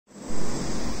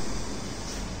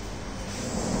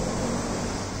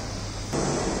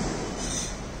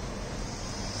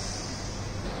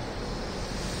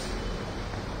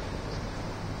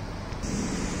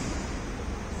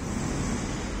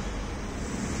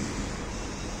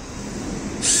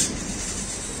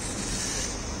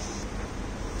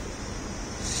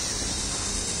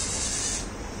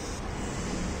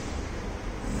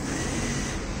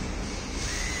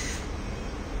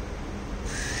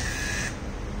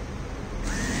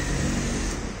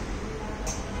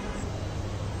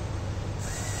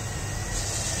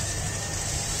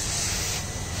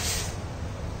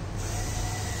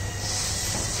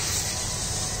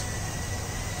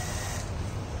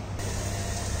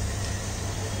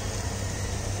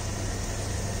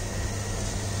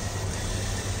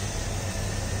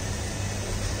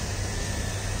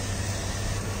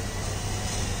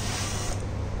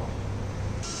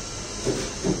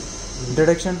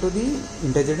Introduction to the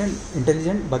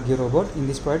intelligent buggy robot. In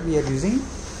this part we are using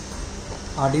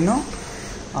Arduino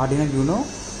Uno,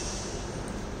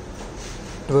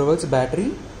 12 volts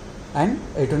battery and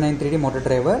 8293D motor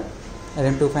driver,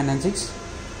 LM2596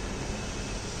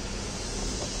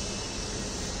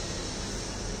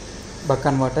 buck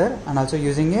converter, and also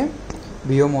using a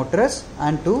BO motors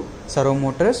and 2 servo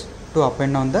motors to up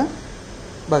and down the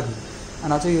buggy,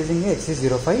 and also using a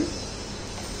XC05.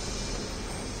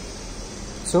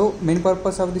 So main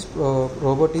purpose of this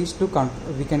robot is to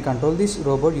we can control this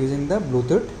robot using the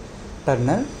Bluetooth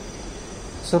terminal.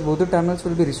 So Bluetooth terminals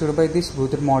will be received by this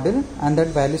Bluetooth module, and that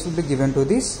values will be given to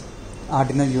this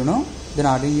Arduino Uno. Then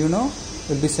Arduino Uno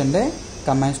will be send a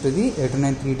commands to the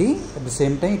 8293D. At the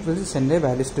same time it will send a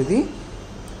values to the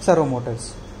servo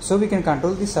motors. So we can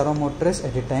control the servo motors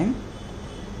at a time.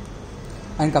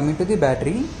 And coming to the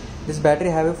battery, this battery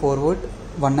have a 4 volt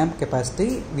 1 amp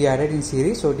capacity we added in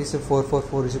series, so it is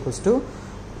 444 is equals to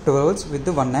 12 volts with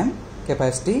the 1 amp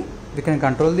capacity. We can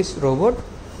control this robot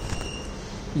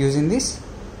using this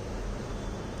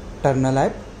terminal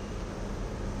app.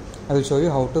 I will show you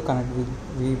how to connect with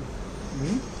we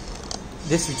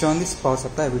just switch on this power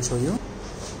supply. I will show you.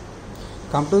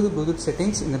 Come to the Bluetooth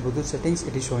settings. In the Bluetooth settings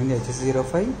it is showing the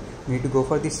HS05. We need to go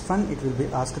for this one. It will be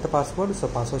ask the password, so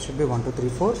password should be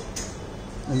 1234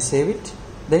 and save it.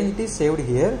 Then it is saved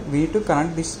here. We need to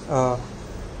connect this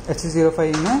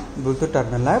HC05 in a Bluetooth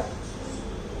terminal app.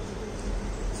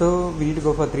 So we need to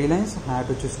go for 3 lines. I have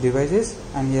to choose devices,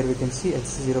 and here we can see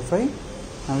HC05.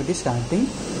 Now it is connecting.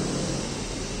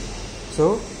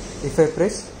 So if I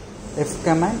press F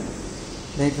command,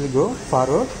 then it will go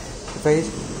forward. If I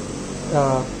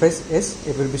press S,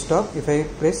 it will be stop. If I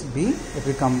press B, it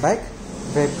will come back.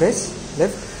 If I press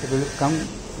left, it will come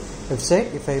left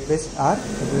side. If I press R,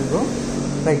 it will go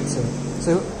right side.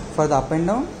 So for the up and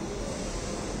down,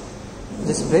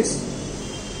 just press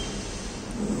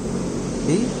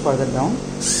D for the down,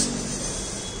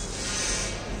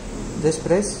 just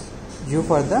press U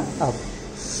for the up.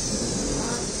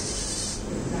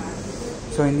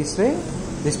 So in this way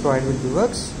this product will be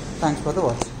works. Thanks for the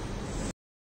watch.